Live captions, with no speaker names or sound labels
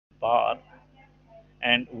bar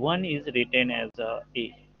and 1 is written as a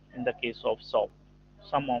in the case of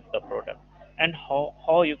sum of the product. And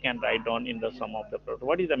how you can write down in the sum of the product?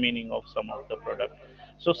 What is the meaning of sum of the product?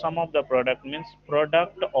 So sum of the product means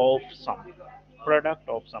product of sum, product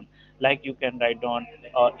of sum. Like you can write down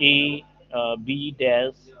a b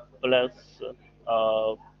dash plus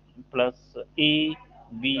uh, plus a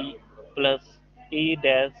b plus a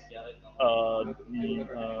dash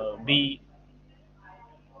b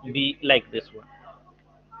b, like this one.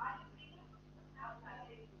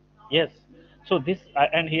 Yes. So this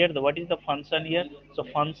and here the what is the function here? So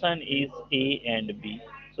function is a and b.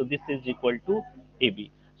 So this is equal to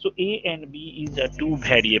ab. So a and b is two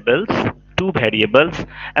variables,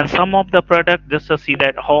 and sum of the product. Just to see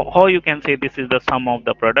that how you can say this is the sum of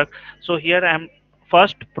the product. So here I'm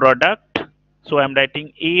first product. So I'm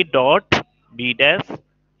writing a dot b dash,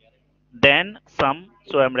 then sum.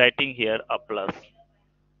 So I'm writing here a plus,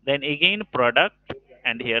 then again product,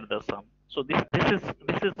 and here the sum. So this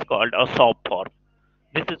is called a soft form.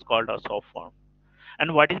 This is called a soft form.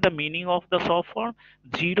 And what is the meaning of the soft form?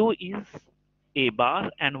 0 is a bar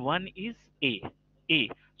and 1 is a.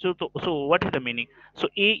 So what is the meaning? So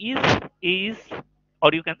a is,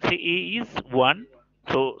 or you can say a is 1.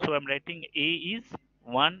 So I'm writing a is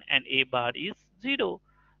 1 and a bar is 0.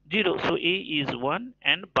 0. So a is 1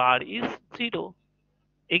 and bar is 0.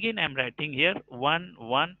 Again I'm writing here 1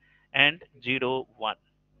 1 and 0 1.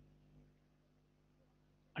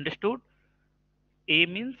 Understood? A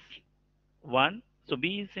means 1, so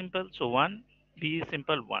b is simple, so 1, b is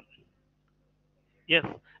simple 1. Yes.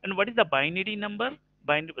 And what is the binary number?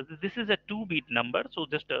 This is a 2-bit number, so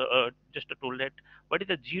just to told that what is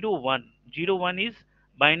the 0 1? 0 1 is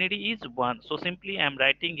binary is 1, so simply I'm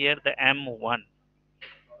writing here the m1.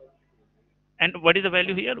 And what is the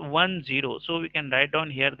value here? 1 0, so we can write down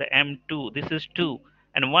here the m2, this is 2,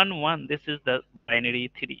 and 1 1, this is the binary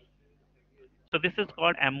 3. So this is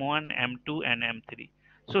called M1, M2, and M3.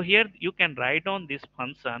 So here you can write on this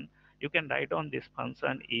function. You can write on this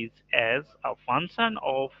function is as a function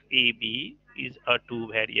of AB is a two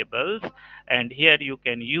variables, and here you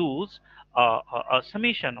can use a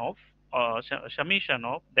summation of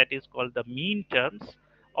that is called the mean terms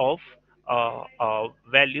of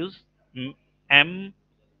values M1,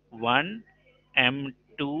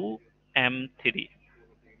 M2, M3.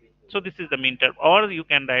 So this is the mean term, or you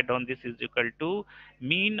can write down this is equal to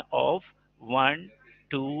mean of 1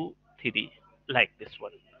 2 3, like this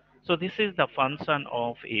one. So this is the function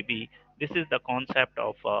of AB. This is the concept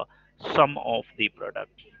of sum of the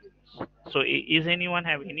product. So is anyone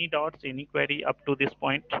have any doubts, any query up to this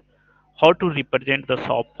point? How to represent the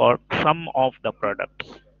sum of the products?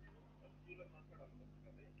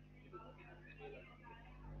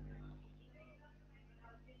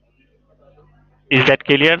 Is that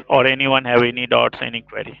clear, or anyone have any doubts, any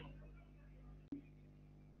query?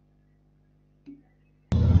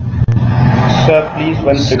 Sir, please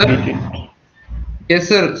once repeat Sir, it. yes,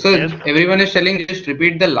 sir. So Yes. everyone is telling just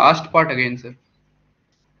repeat the last part again, sir.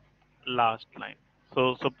 Last line.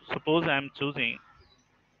 So suppose I'm choosing,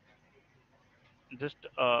 just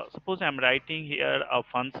suppose I'm writing here a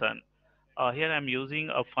function. Here I'm using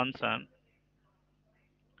a function.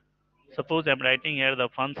 Suppose I'm writing here the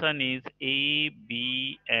function is a,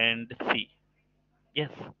 b, and c. Yes,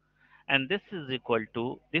 and this is equal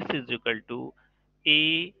to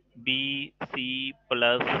a, b, c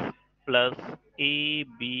plus a,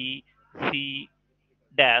 b, c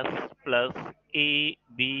dash plus a,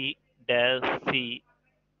 b dash c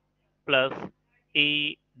plus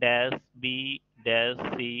a dash b dash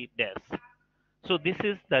c dash. So this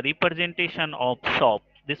is the representation of SOP.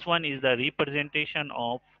 This one is the representation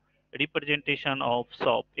of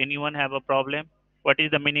SOP. Anyone have a problem? What is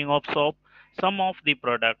the meaning of SOP? Sum of the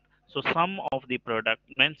product. So sum of the product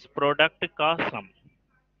means product ka sum.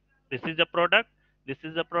 This is a product. This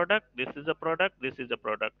is a product. This is a product. This is a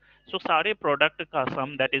product. So सारे product का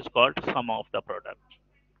sum, that is called sum of the product.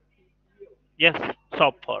 Yes,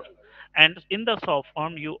 soft form. And in the soft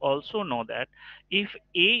form, you also know that if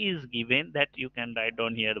A is given, that you can write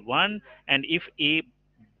down here 1, and if A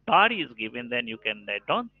bar is given, then you can write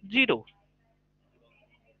down 0.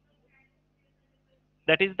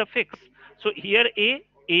 That is the fix. So here A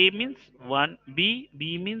means 1, B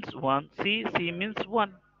means 1, C means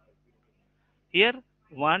 1. Here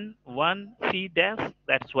 1, 1, C dash,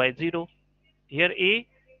 that's why 0. Here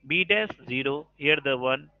B dash 0, here the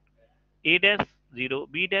 1, A dash 0,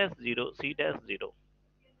 B dash 0, C dash 0.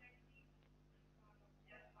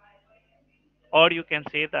 Or you can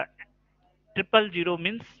say the triple zero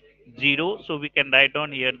means 0, so we can write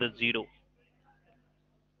down here the 0.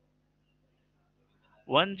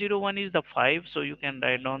 101 is the 5, so you can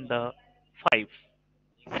write down the 5.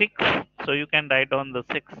 6, so you can write down the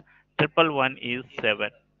 6. Triple one is 7.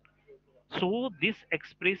 So this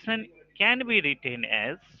expression can be written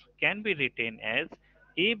as can be written as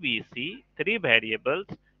ABC, three variables,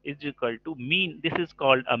 is equal to mean. This is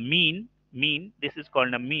called a mean. This is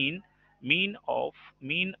called a mean of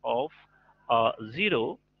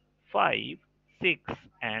 0, 5, 6,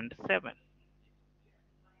 and 7.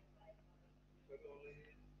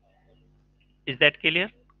 Is that clear?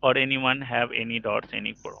 Or anyone have any doubts,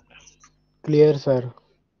 any problem? Clear, sir.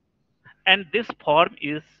 And this form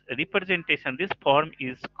is representation. This form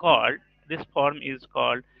is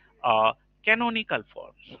called uh, canonical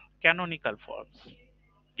forms. Canonical forms.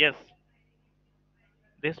 Yes,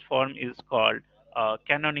 this form is called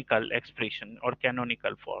canonical expression or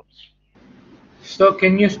canonical forms. So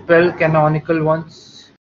can you spell canonical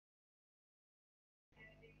once?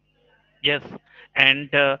 Yes, and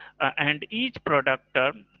each product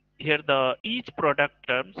term, here the each product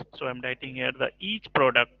terms. So I'm writing here the each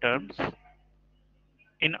product terms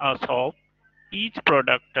in a SOP. Each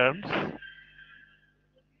product terms,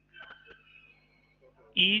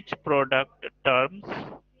 each product terms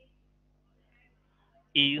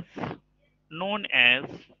is known as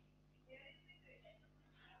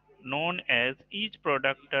each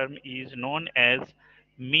product term is known as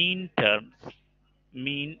mean terms.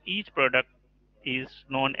 Each product is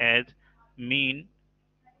known as mean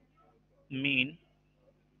mean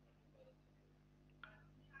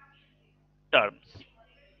terms.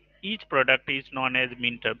 Each product is known as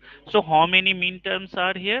mean term. So how many mean terms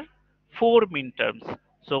are here? Four mean terms.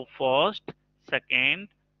 So first, second,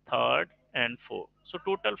 third, and fourth. So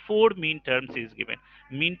total four mean terms is given.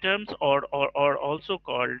 Mean terms or also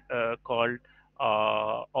or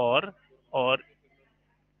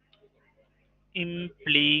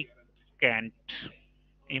implicant.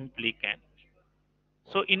 Implicant.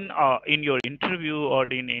 So in your interview or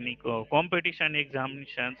in any competition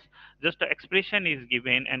examinations, just a expression is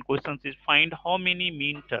given and questions is find how many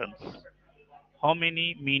mean terms. How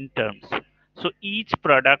many mean terms? So each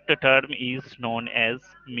product term is known as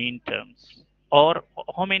mean terms. Or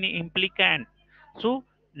how many implicant? So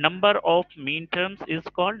number of mean terms is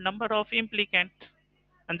called number of implicant.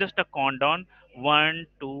 And just a count down, 1,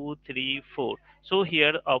 2, 3, 4. So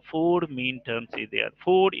here four mean terms is there,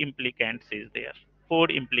 four implicants is there, four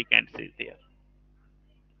implicants is there.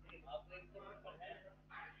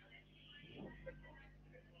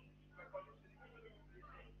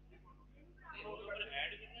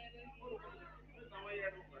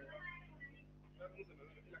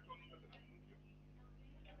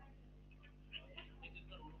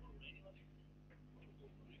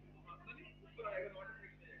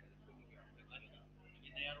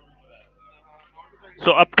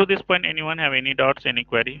 So up to this point, anyone have any doubts, any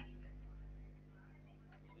query?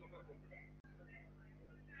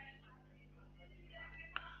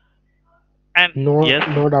 And No, yes,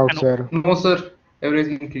 no doubt, and sir. No, sir.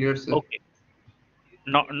 Everything clear, sir. okay.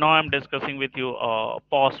 Now I'm discussing with you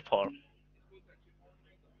POS form.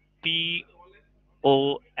 POS.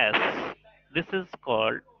 This is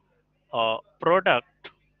called product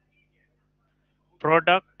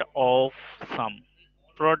product of sum.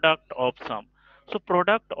 Product of sum. So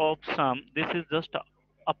product of sum, this is just a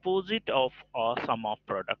opposite of sum of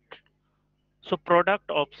product. So product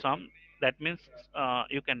of sum, that means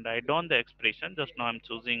you can write down the expression. Just now I'm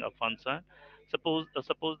choosing a function. Suppose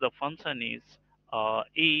the function is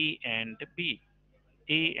a and b.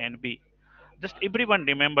 A and b. Just everyone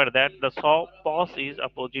remember that the POS is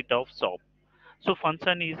opposite of SOP. So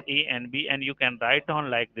function is a and b, and you can write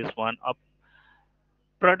down like this one. A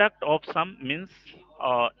product of sum means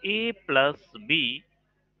a plus b,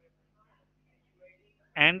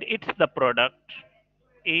 and it's the product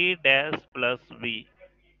a dash plus b.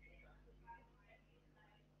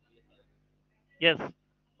 Yes,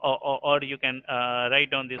 or you can write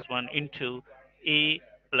down this one into a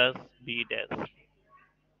plus b dash.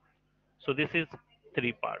 So this is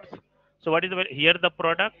three parts. So what is the here the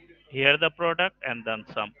product, and then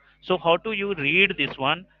sum. So how do you read this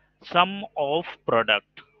one? Sum of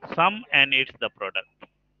product, sum, and it's the product.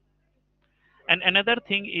 And another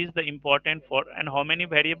thing is the important for, and how many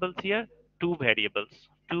variables here? Two variables.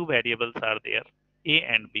 Two variables are there, a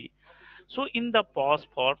and b. So in the POS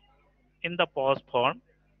form,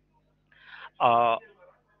 uh,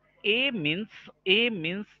 a means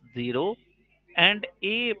 0 and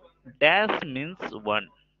a dash means 1.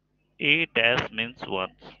 A dash means 1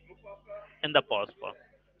 in the POS form.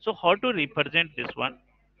 So how to represent this one?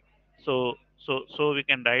 So we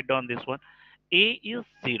can write down this one. A is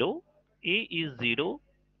 0, a is 0,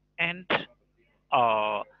 and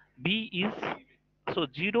uh, b is, so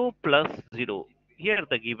 0 plus 0, here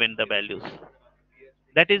the given the values,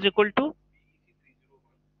 that is equal to,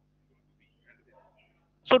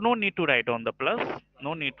 so no need to write on the plus,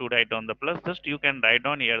 no need to write on the plus, just you can write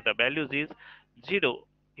on here the values is 0,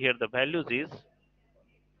 here the values is,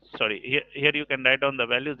 sorry, here you can write on the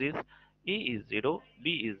values is a is 0,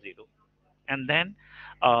 b is 0, and then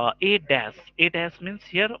a dash means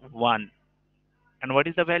here 1, and what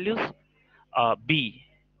is the values, b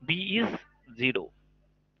is 0,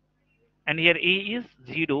 and here a is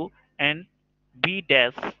 0, and b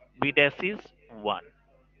dash is 1.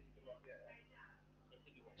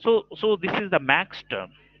 So this is the max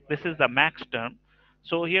term, this is the max term.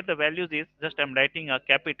 So here the values is, just I'm writing a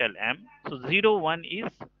capital M. So 0 1 is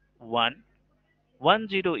 1, 1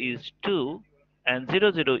 0 is 2, and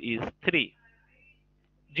 0 0 is 3,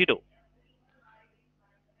 0.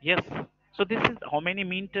 Yes. So this is how many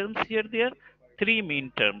mean terms here there? Three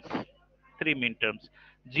mean terms. Three mean terms.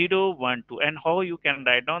 0, 1, 2. And how you can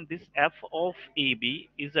write down this f of AB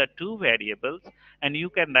is a two variables, and you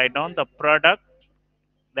can write down the product,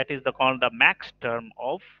 that is the called the max term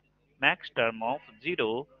of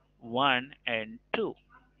 0, 1, and 2.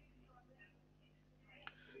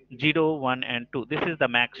 0, 1, and 2. This is the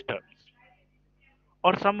max terms.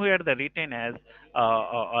 Or somewhere the written as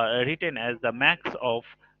the max of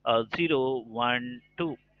 0, 1,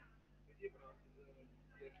 2.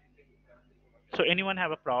 So anyone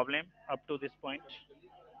have a problem up to this point?